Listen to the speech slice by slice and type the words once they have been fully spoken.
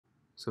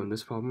So in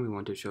this problem, we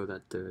want to show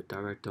that the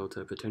Dirac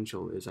delta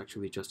potential is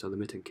actually just a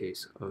limiting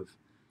case of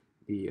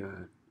the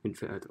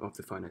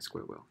finite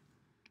square well.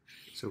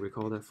 So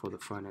recall that for the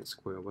finite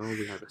square well,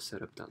 we have a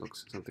setup that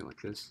looks something like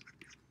this.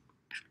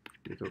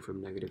 We go from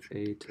negative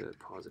a to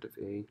positive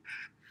a,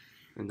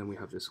 and then we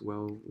have this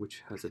well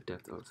which has a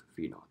depth of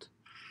v naught.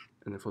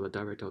 And then for the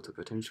Dirac delta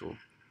potential,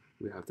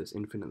 we have this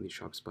infinitely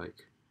sharp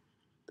spike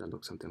that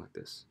looks something like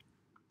this.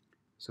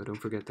 So don't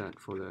forget that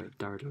for the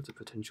Dirac delta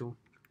potential,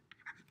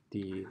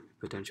 the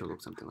potential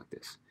looks something like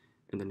this.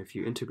 And then if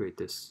you integrate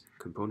this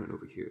component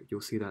over here, you'll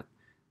see that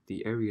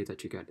the area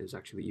that you get is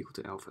actually equal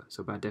to alpha.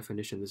 So by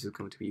definition, this is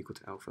going to be equal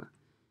to alpha.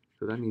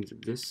 So that means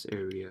this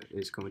area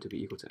is going to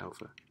be equal to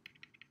alpha.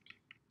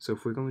 So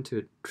if we're going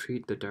to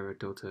treat the Dirac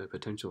delta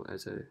potential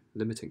as a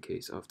limiting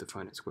case of the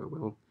finite square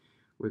well,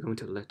 we're going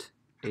to let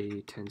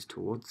a tends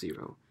towards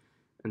 0,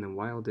 and then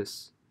while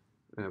this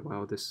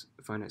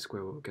finite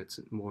square well gets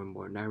more and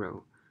more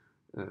narrow,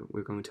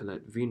 we're going to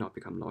let v naught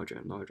become larger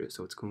and larger,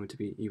 so it's going to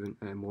be even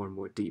more and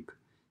more deep.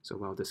 So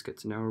while this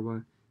gets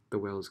narrower, the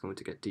well is going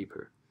to get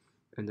deeper,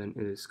 and then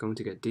it is going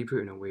to get deeper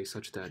in a way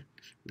such that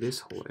this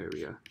whole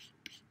area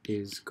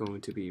is going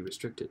to be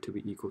restricted to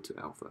be equal to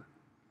alpha.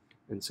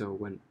 And so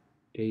when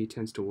a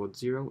tends towards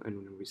 0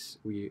 and when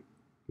we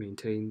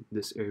maintain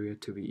this area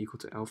to be equal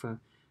to alpha,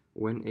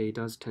 when a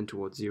does tend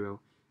towards 0,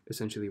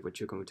 essentially what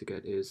you're going to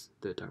get is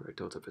the Dirac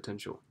delta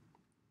potential.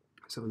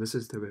 So this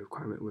is the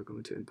requirement we're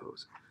going to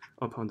impose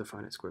upon the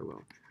finite square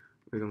well.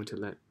 We're going to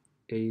let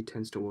a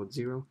tends towards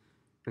 0,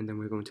 and then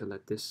we're going to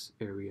let this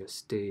area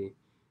stay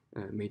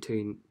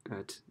maintain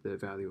at the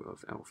value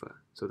of alpha.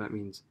 So that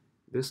means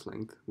this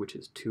length, which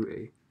is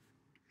 2a,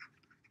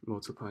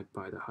 multiplied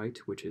by the height,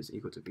 which is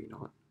equal to v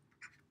naught,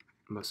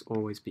 must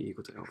always be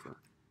equal to alpha.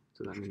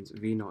 So that means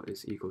v naught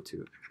is equal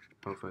to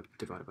alpha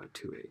divided by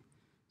 2a.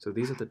 So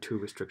these are the two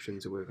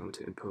restrictions we're going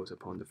to impose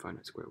upon the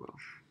finite square well.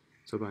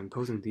 So by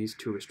imposing these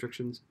two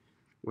restrictions,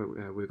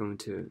 we're going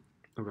to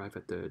arrive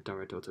at the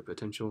Dirac delta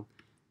potential,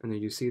 and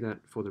then you see that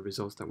for the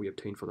results that we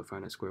obtain for the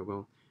finite square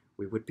well,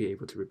 we would be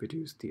able to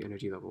reproduce the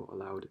energy level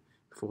allowed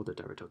for the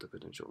Dirac delta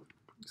potential.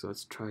 So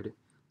let's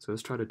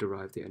try to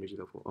derive the energy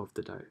level of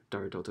the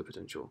Dirac delta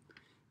potential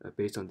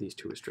based on these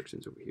two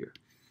restrictions over here.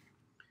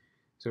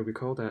 So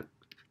recall that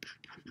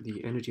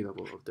the energy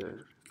level of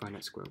the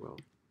finite square well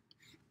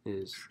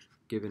is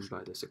given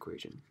by this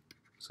equation.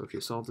 So if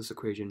you solve this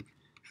equation,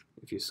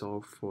 if you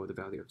solve for the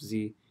value of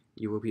z,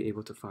 you will be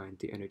able to find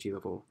the energy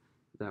level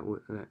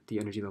the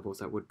energy levels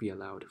that would be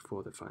allowed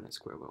for the finite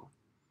square well.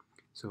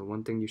 So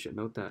one thing you should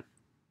note that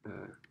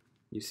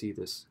you see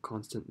this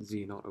constant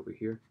z naught over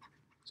here.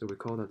 So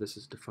recall that this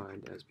is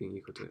defined as being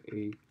equal to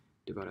a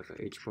divided by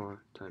h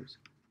bar times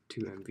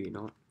 2mv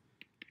naught,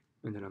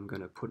 and then I'm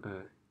going to put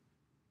a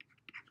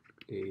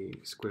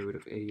square root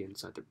of a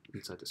inside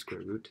the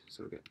square root,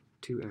 so we get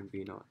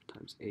 2mv naught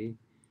times a.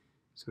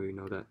 So we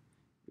know that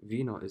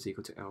v naught is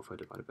equal to alpha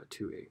divided by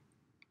 2a.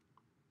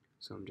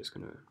 So I'm just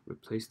going to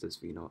replace this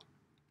v naught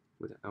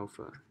with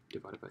alpha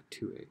divided by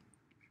 2a,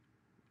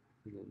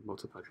 and then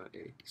multiplied by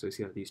a. So you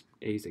see that these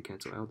a's, they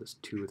cancel out, this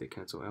 2 they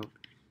cancel out.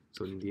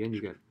 So in the end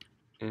you get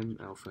m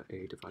alpha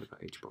a divided by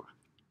h bar.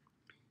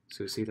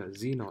 So you see that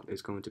z naught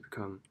is going to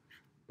become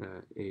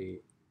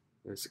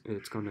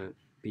it's going to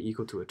be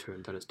equal to a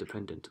term that is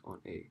dependent on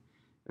a.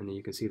 And then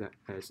you can see that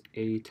as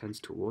a tends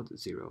towards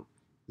 0,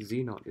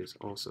 z naught is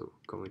also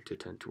going to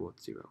tend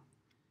towards 0.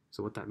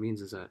 So what that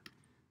means is that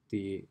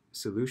the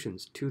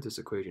solutions to this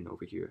equation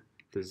over here,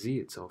 the z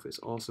itself is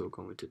also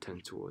going to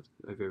tend towards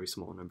a very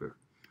small number.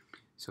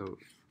 So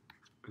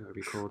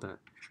recall that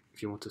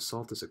if you want to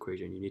solve this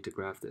equation, you need to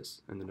graph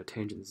this, and then a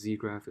tangent z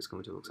graph is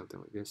going to look something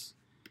like this.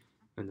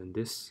 And then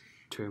this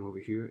term over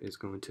here is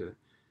going to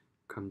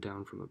come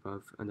down from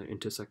above and then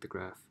intersect the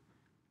graph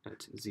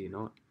at z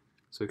naught.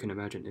 So you can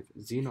imagine if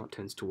z naught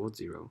tends towards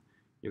 0,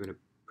 you're going to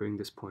bring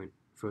this point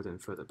further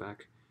and further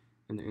back,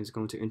 and then it's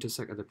going to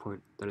intersect at a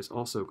point that is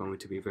also going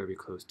to be very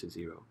close to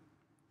 0.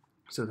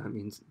 So that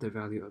means the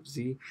value of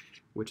z,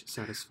 which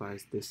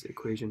satisfies this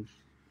equation,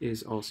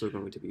 is also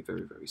going to be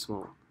very, very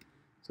small.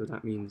 So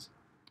that means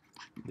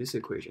this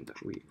equation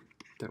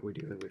that we're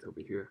dealing with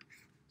over here,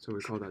 so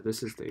recall that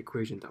this is the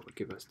equation that would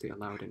give us the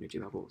allowed energy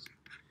levels.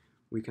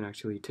 We can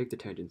actually take the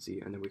tangent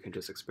z and then we can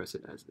just express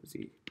it as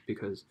z,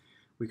 because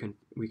we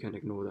can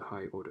ignore the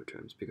high order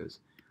terms, because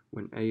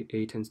when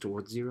a tends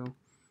towards 0,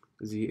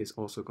 z is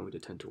also going to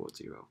tend towards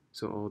 0.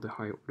 So all the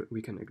high order,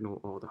 we can ignore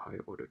all the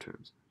higher order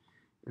terms.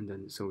 And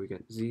then so we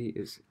get z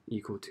is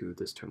equal to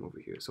this term over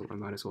here. So I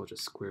might as well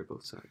just square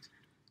both sides.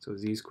 So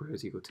z squared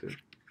is equal to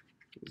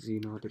z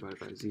naught divided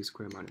by z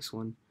squared minus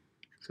 1.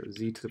 So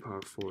z to the power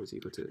of 4 is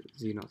equal to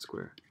z naught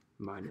squared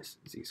minus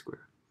z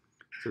squared.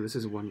 So this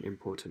is one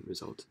important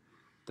result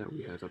that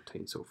we have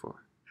obtained so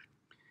far.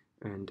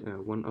 And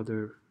one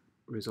other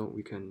result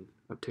we can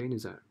obtain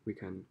is that we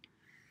can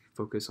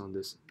focus on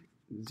this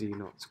z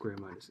naught squared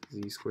minus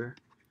z squared,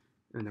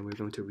 and then we're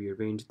going to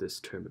rearrange this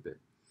term a bit.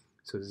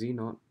 So z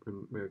naught,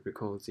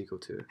 recall, is equal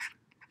to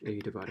a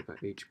divided by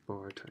h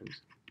bar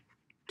times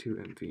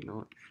 2mv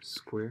naught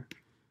squared,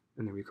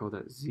 And then we call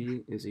that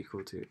z is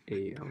equal to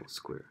al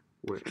squared,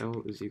 where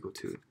L is equal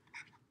to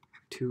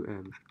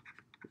 2m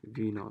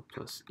v naught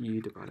plus e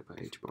divided by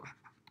h bar.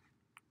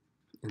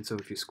 And so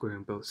if you square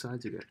on both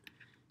sides, you get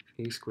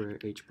a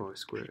squared h bar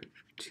squared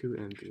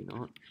 2m v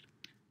naught,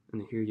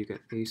 and then here you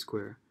get a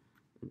squared,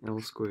 and L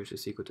squared is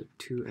just equal to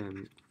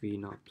 2m v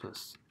naught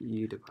plus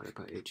e divided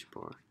by h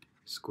bar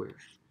squared.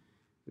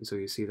 And so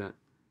you see that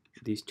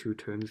these two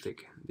terms,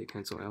 they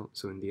cancel out,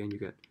 so in the end you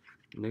get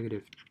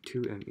negative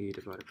 2me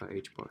divided by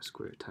h bar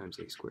squared times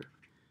a squared.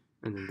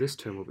 And then this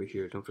term over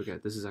here, don't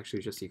forget, this is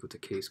actually just equal to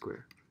k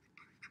squared.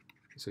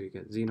 So you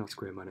get z naught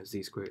squared minus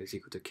z squared is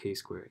equal to k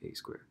squared a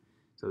squared.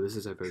 So this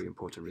is a very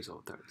important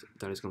result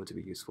that is going to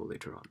be useful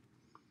later on.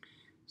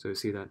 So you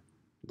see that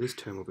this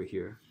term over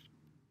here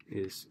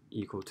is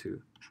equal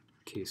to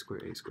k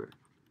squared a squared.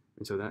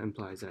 And so that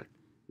implies that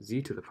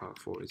z to the power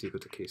 4 is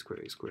equal to k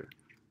squared a squared,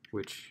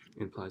 which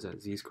implies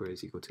that z squared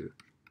is equal to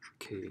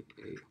ka.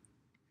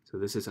 So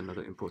this is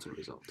another important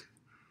result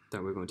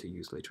that we're going to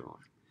use later on.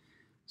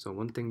 So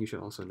one thing you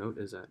should also note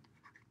is that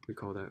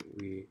recall that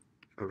we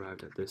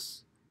arrived at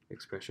this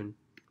expression.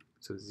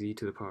 So z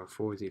to the power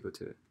 4 is equal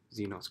to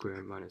z naught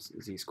squared minus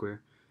z squared.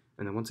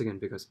 And then once again,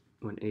 because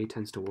when a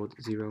tends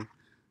towards 0,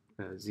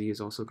 z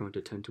is also going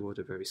to tend towards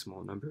a very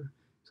small number.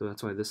 So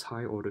that's why this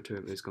high order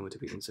term is going to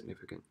be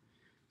insignificant.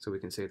 So we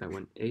can say that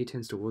when a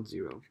tends towards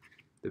 0,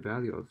 the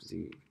value of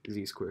z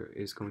squared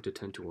is going to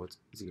tend towards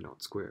z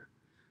naught squared.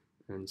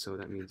 And so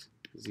that means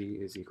z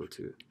is equal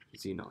to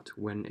z naught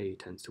when a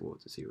tends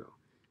towards 0.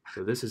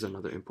 So this is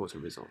another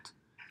important result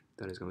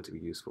that is going to be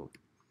useful.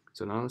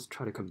 So now let's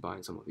try to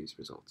combine some of these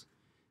results.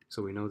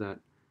 So we know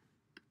that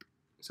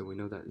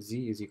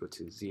z is equal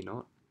to z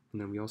naught, and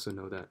then we also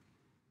know that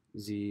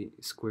z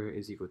squared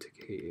is equal to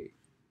ka.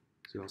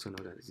 So we also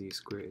know that z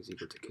squared is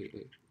equal to ka.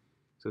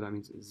 So that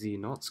means z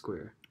naught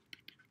squared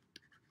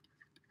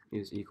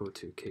is equal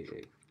to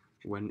ka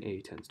when a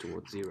tends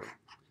towards 0.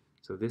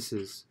 So this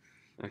is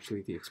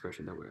actually the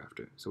expression that we're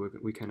after. So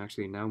we can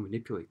actually now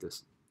manipulate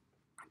this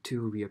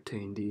to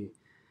reobtain the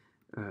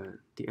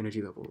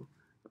energy level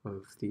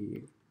of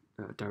the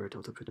Dirac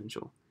delta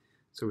potential.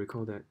 So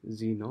recall that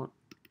z naught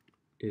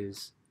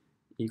is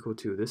equal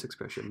to this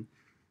expression,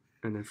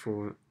 and then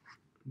for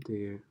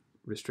the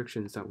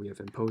restrictions that we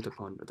have imposed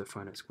upon the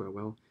finite square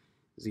well,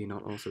 z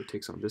naught also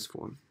takes on this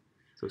form.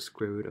 So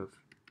square root of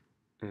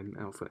m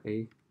alpha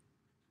a,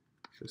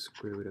 so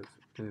square root of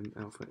m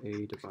alpha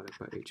a divided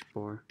by h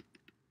bar.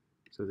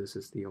 So this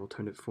is the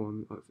alternate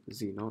form of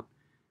z naught.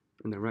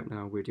 And then right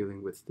now we're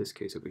dealing with this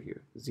case over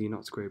here, z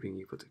naught squared being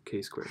equal to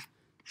k squared.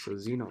 So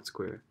z naught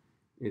squared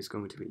is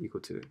going to be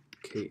equal to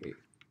ka.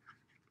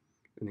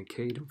 And then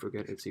k, don't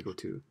forget, it's equal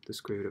to the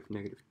square root of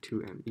negative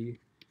 2me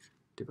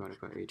divided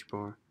by h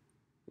bar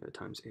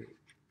times a.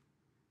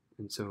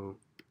 And so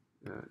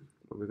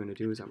what we're going to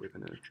do is that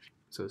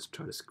so let's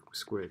try to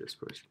square this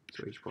first,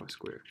 so h bar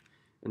squared.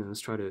 And then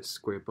let's try to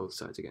square both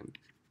sides again.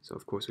 So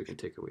of course we can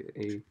take away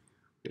the a,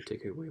 we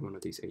take away one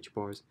of these h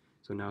bars.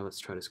 So now let's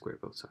try to square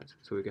both sides.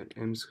 So we get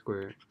m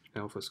squared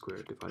alpha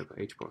squared divided by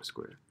h bar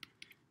squared.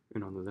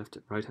 And on the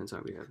right hand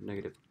side we have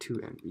negative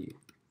 2me.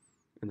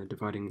 And then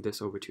dividing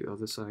this over to the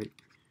other side,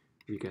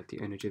 we get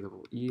the energy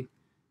level E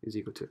is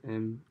equal to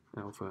m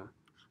alpha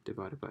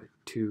divided by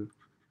 2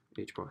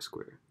 h bar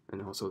squared.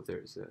 And also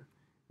there's a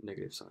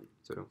negative sign,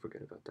 so don't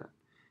forget about that.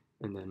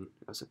 And then,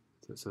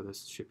 so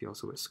this should be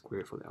also a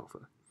square for the alpha.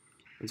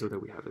 And so there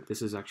we have it.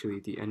 This is actually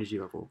the energy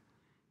level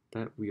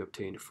that we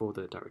obtained for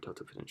the Dirac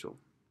delta potential.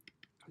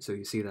 So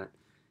you see that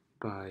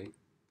by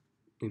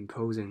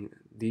imposing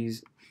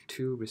these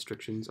two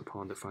restrictions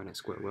upon the finite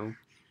square well,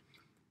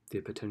 the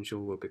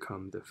potential will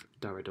become the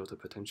Dirac delta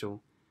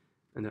potential.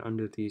 And then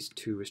under these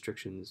two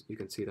restrictions, you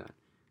can see that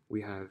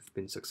we have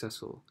been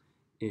successful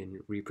in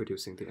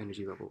reproducing the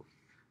energy level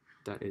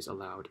that is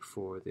allowed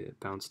for the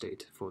bound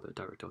state for the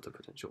Dirac delta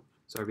potential.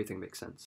 So everything makes sense.